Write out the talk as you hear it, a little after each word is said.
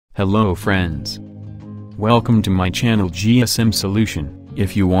Hello friends. Welcome to my channel GSM Solution.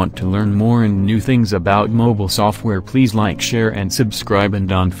 If you want to learn more and new things about mobile software, please like, share and subscribe, and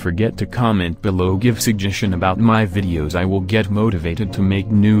don't forget to comment below. Give suggestion about my videos. I will get motivated to make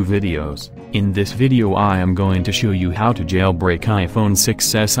new videos. In this video I am going to show you how to jailbreak iPhone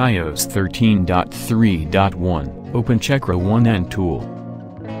 6s iOS 13.3.1. Open checkra1n tool.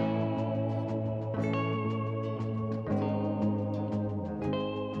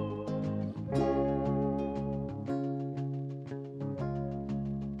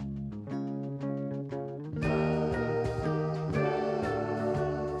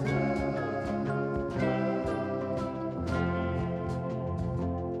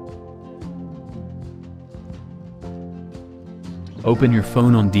 Open your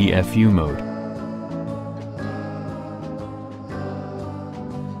phone on DFU mode.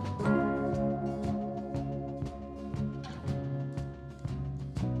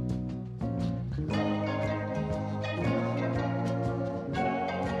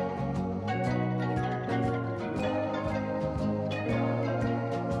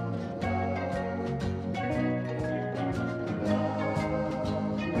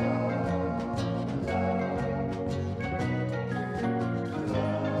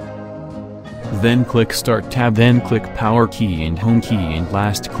 Then click Start tab, then click Power key and Home key, and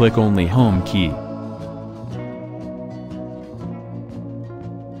last click only Home key.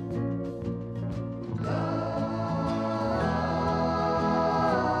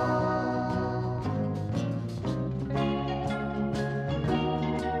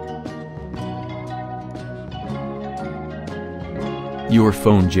 Your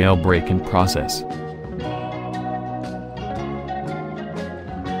phone jailbreak in process.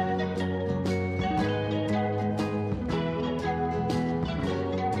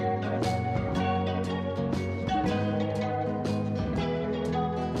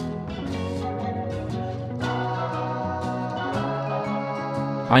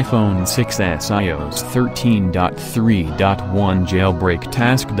 iPhone 6s iOS 13.3.1 jailbreak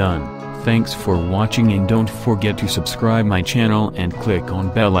task done. Thanks for watching, and don't forget to subscribe my channel and click on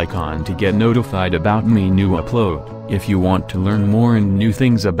bell icon to get notified about me new upload. If you want to learn more and new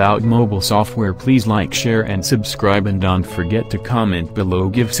things about mobile software, please like, share and subscribe, and don't forget to comment below.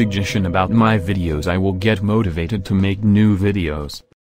 Give suggestion about my videos. I will get motivated to make new videos.